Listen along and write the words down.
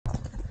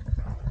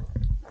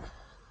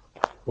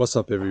What's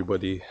up,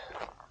 everybody?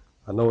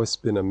 I know it's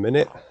been a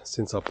minute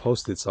since I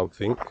posted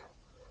something,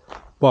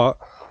 but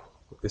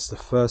it's the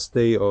first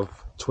day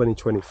of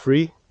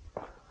 2023,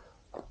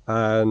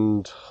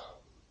 and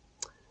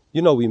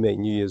we make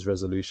New Year's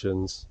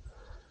resolutions.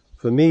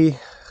 For me,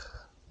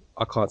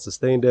 I can't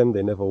sustain them,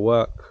 they never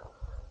work.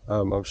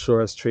 I'm sure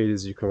as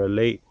traders you can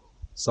relate.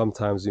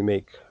 Sometimes we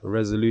make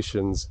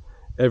resolutions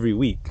every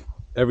week.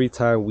 Every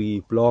time we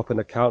blow up an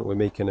account, we're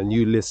making a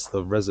new list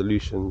of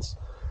resolutions,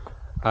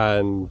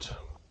 and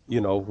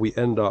we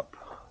end up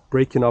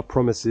breaking our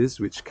promises,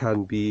 which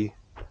can be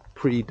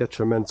pretty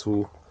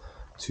detrimental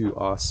to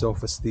our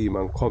self-esteem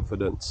and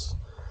confidence.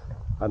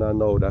 And I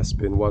know that's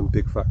been one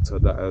big factor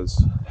that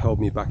has held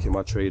me back in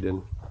my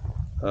trading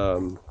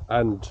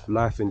and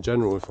life in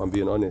general, if I'm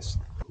being honest.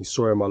 You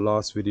saw in my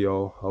last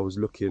video I was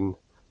looking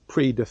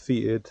pretty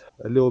defeated,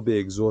 a little bit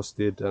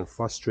exhausted and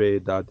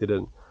frustrated that I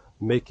didn't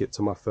make it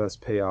to my first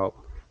payout.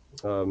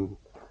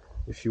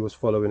 If you was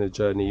following the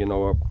journey,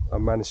 I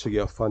managed to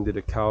get a funded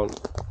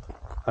account,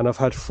 and I've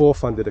had 4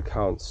 funded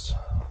accounts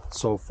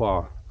so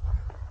far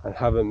and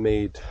haven't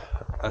made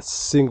a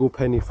single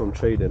penny from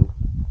trading,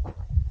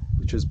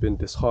 which has been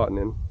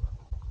disheartening.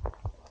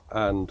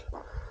 And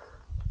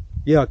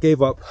yeah, I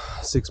gave up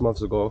 6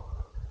 months ago,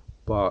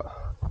 but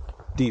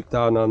deep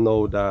down I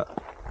know that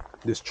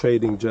this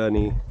trading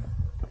journey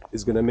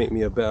is going to make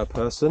me a better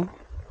person.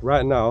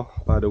 Right now,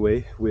 by the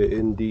way, we're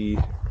in the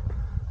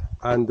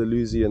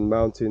Andalusian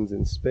mountains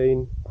in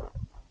Spain.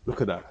 Look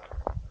at that.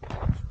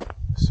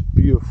 It's a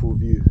beautiful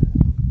view.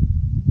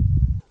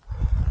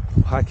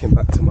 I'm hiking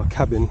back to my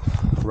cabin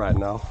right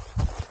now,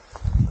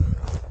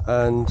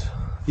 and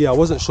yeah, I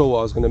wasn't sure what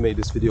I was going to make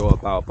this video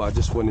about, but I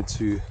just wanted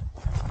to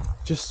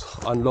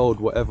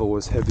unload whatever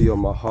was heavy on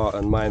my heart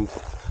and mind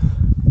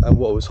and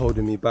what was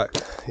holding me back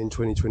in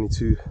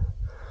 2022.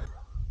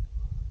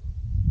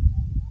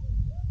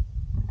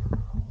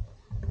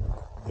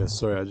 Yeah,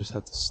 sorry, I just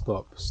had to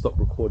stop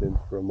recording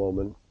for a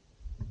moment.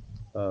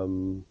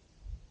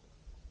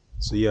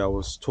 So yeah, I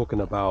was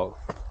talking about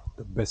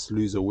The Best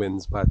Loser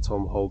Wins by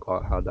Tom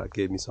Hogarth, how that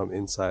gave me some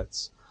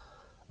insights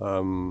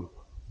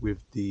with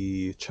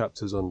the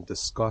chapters on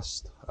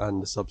disgust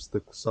and the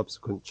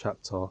subsequent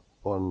chapter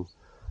on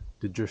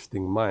the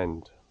drifting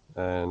mind.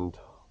 And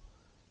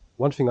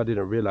one thing I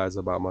didn't realize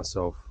about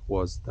myself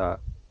was that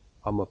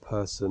I'm a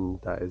person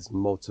that is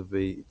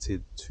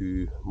motivated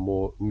to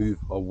move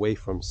away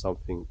from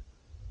something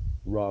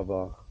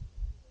rather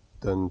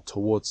than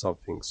towards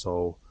something.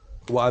 So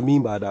what I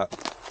mean by that,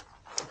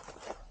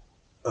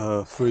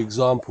 for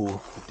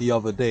example, the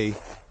other day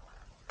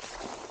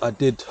I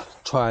did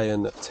try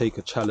and take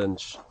a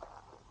challenge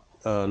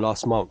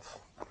last month,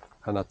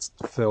 and I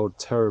failed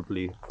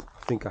terribly.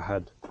 I think I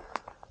had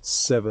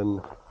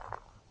 7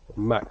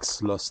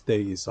 max lost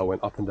days. I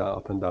went up and down,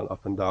 up and down,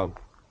 up and down.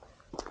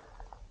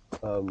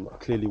 I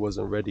clearly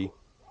wasn't ready,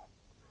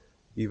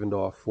 even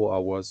though I thought I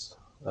was,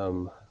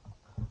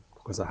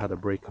 because I had a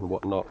break and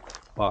whatnot.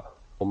 But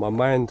my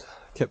mind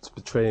kept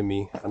betraying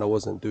me, and I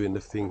wasn't doing the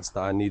things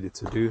that I needed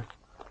to do.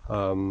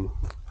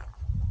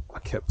 I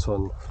kept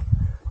on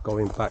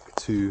going back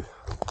to,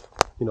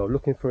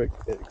 looking for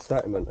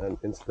excitement and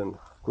instant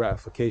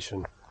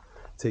gratification,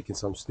 taking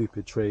some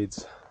stupid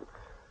trades,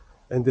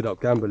 ended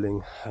up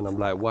gambling, and I'm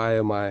like, why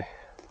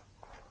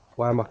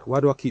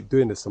do I keep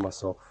doing this to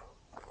myself?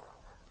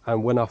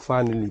 And when I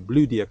finally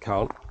blew the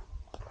account,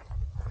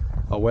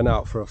 I went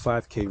out for a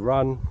 5k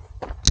run.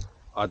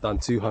 I done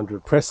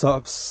 200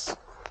 press-ups,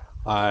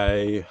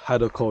 I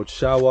had a cold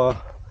shower,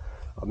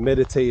 I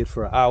meditated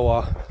for an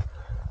hour,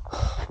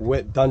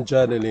 done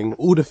journaling,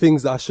 all the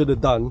things that I should have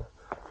done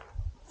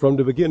from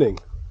the beginning.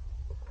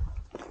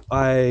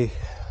 I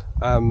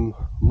am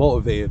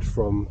motivated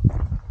from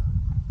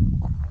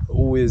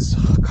always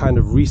kind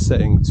of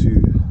resetting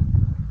to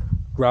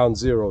ground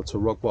zero, to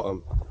rock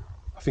bottom.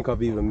 I think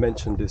I've even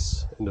mentioned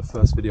this in the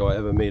first video I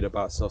ever made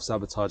about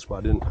self-sabotage, but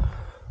I didn't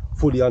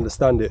fully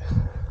understand it,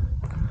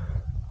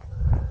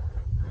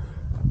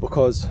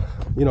 because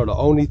the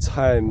only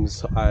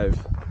times I've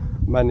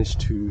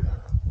managed to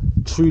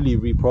truly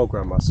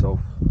reprogram myself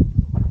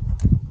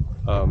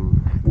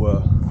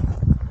were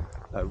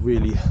at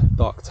really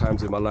dark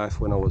times in my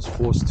life when I was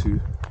forced to.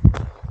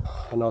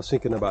 And I was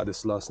thinking about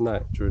this last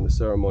night during the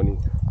ceremony.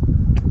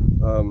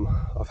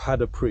 I've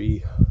had a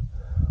pretty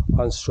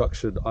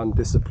unstructured,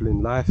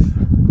 undisciplined life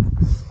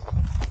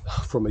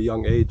from a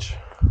young age.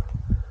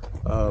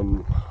 I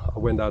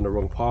went down the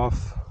wrong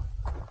path,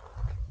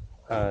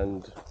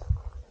 and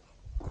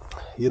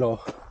it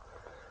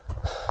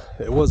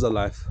was a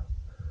life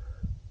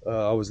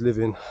I was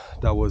living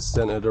that was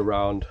centered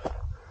around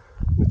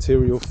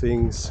material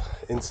things,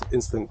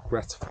 instant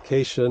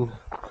gratification.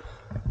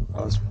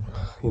 I was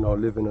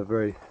living a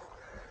very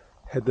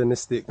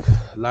hedonistic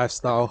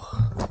lifestyle,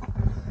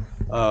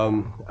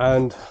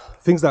 and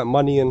things like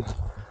money and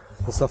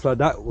stuff like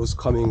that was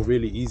coming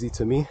really easy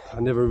to me. I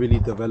never really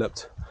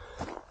developed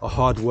a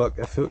hard work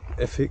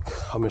ethic,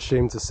 I'm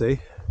ashamed to say,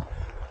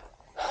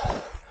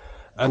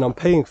 and I'm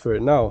paying for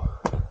it now.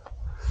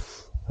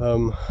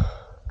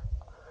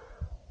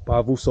 but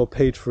I've also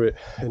paid for it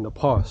in the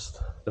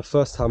past. The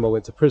first time I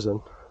went to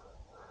prison,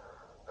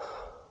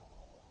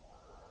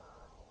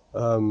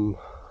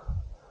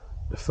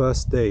 the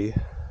first day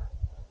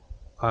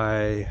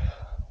I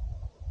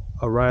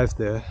arrived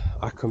there,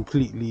 I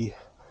completely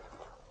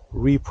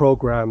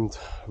reprogrammed,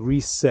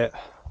 reset,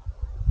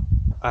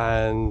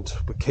 and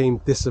became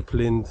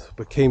disciplined,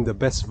 became the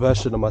best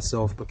version of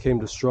myself, became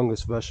the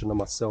strongest version of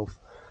myself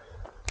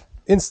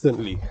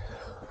instantly.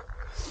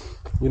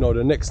 You know,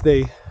 the next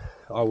day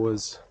I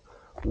was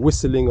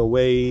whistling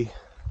away,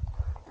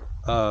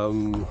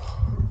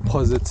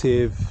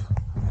 positive,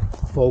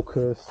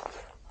 focused,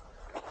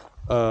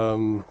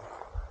 and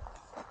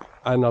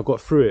I got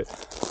through it.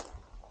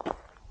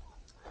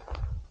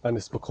 And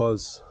it's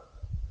because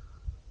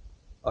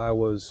I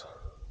was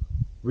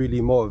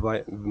really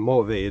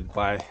motivated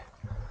by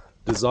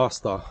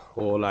disaster,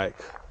 or like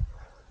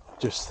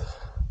just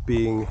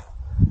being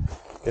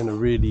in a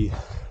really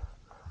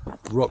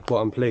rock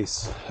bottom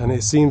place. And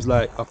it seems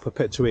like I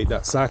perpetuate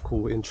that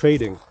cycle in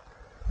trading,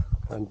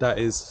 and that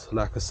is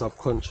like a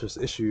subconscious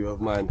issue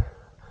of mine,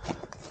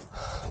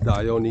 that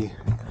I only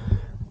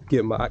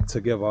get my act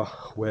together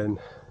when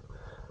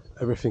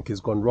everything has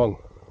gone wrong.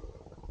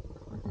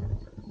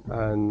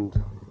 And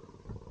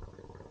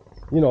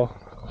you know,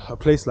 a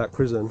place like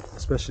prison,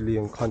 especially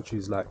in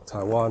countries like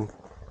Taiwan,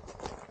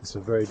 it's a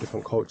very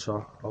different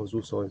culture. I was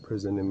also in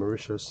prison in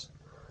Mauritius,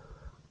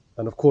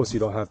 and of course you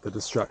don't have the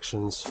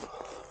distractions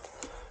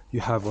you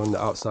have on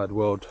the outside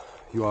world.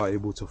 You are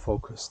able to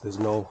focus. There's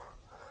no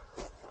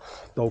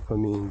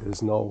dopamine,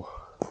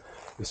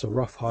 it's a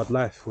rough, hard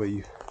life where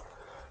you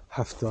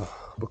have to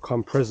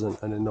become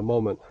present and in the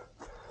moment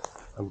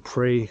and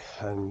pray.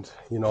 And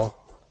you know,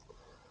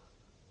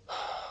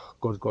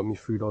 God got me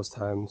through those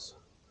times.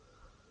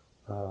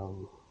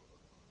 And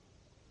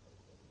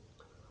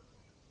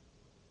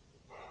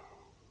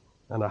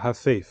I have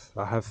faith.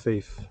 My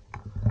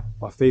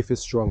faith is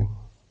strong,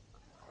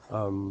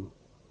 from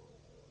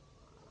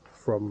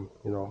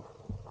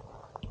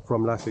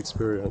life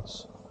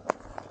experience,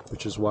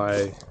 which is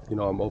why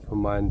I'm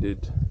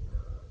open-minded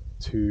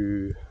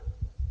to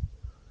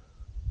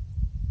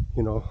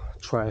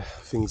try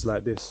things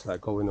like this,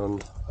 like going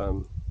on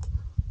an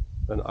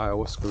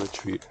ayahuasca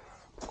retreat,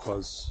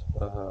 because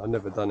I've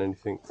never done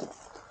anything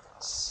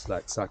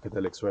like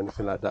psychedelics or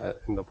anything like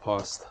that in the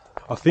past.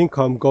 I think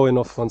I'm going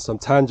off on some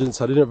tangents.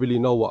 I didn't really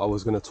know what I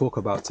was going to talk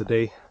about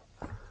today.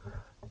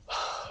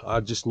 I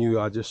just knew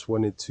I just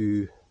wanted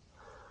to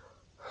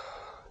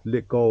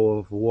let go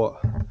of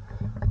what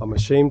I'm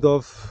ashamed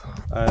of,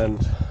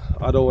 and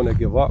I don't want to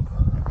give up.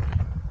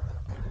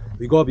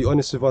 We gotta be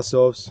honest with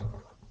ourselves.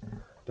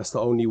 That's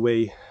the only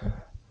way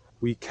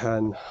we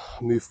can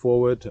move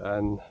forward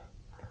and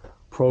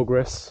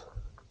progress.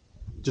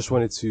 Just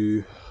wanted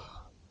to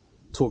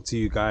talk to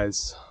you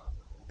guys,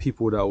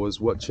 people that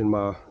was watching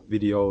my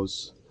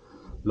videos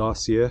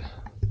last year.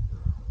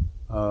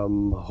 I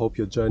hope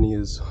your journey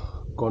has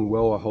gone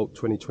well. I hope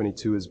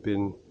 2022 has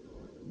been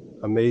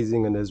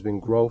amazing and there's been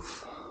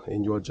growth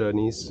in your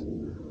journeys.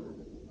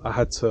 I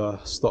had to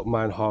stop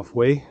mine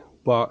halfway,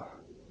 but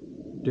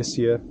this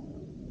year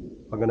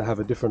I'm gonna have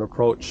a different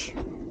approach,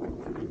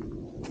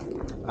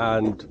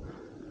 and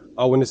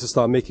I wanted to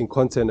start making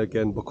content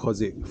again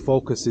because it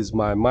focuses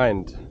my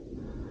mind.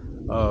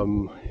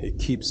 It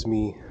keeps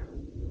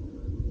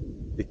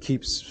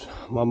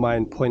my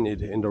mind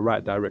pointed in the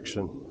right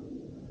direction,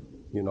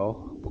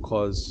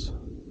 because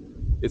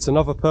it's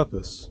another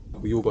purpose.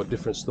 We all got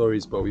different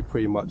stories, but we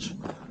pretty much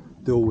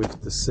deal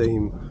with the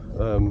same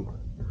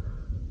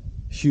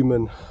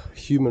human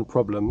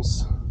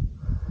problems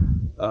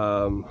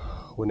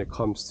when it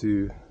comes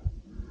to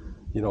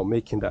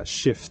making that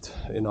shift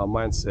in our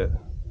mindset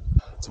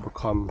to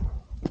become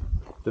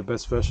the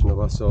best version of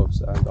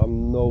ourselves. And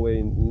I'm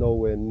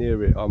nowhere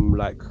near it. I'm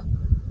like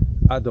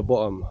at the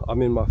bottom.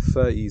 I'm in my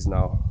 30s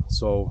now,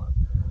 so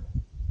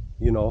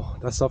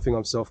that's something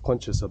I'm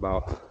self-conscious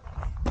about.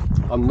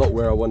 I'm not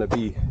where I want to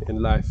be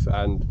in life,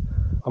 and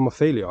I'm a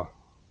failure.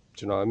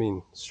 Do you know what I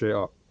mean? Straight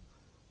up.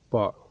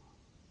 But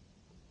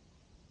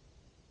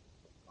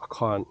I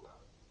can't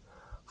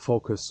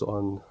focus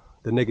on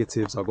the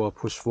negatives. I gotta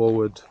push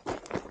forward,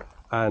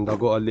 and I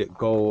gotta let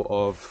go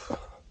of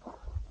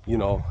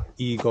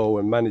ego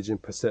and managing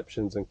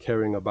perceptions and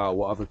caring about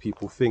what other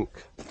people think.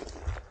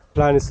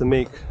 Plan is to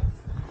make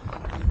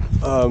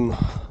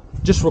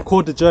just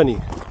record the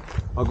journey.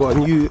 I got a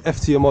new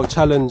FTMO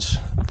challenge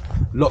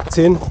locked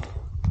in,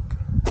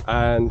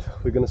 and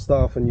we're gonna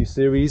start off a new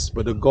series,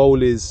 but the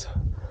goal is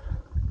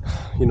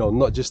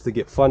not just to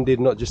get funded,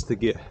 not just to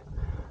get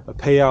a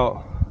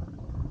payout,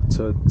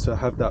 to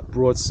have that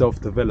broad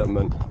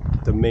self-development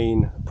the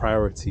main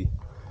priority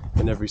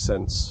in every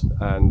sense.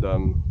 And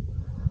I'm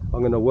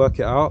gonna work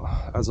it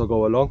out as I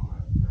go along.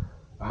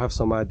 I have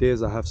some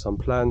ideas, I have some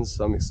plans.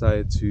 I'm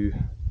excited to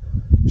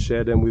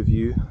share them with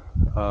you,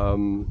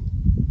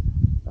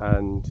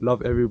 and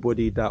love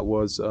everybody that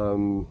was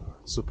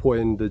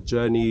supporting the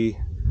journey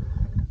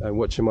and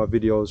watching my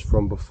videos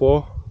from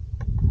before.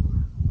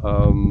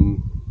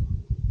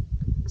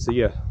 So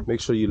yeah,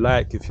 make sure you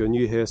like. If you're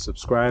new here,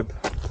 subscribe,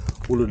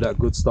 all of that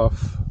good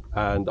stuff,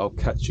 and I'll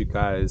catch you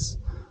guys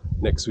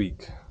next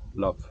week.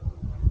 Love.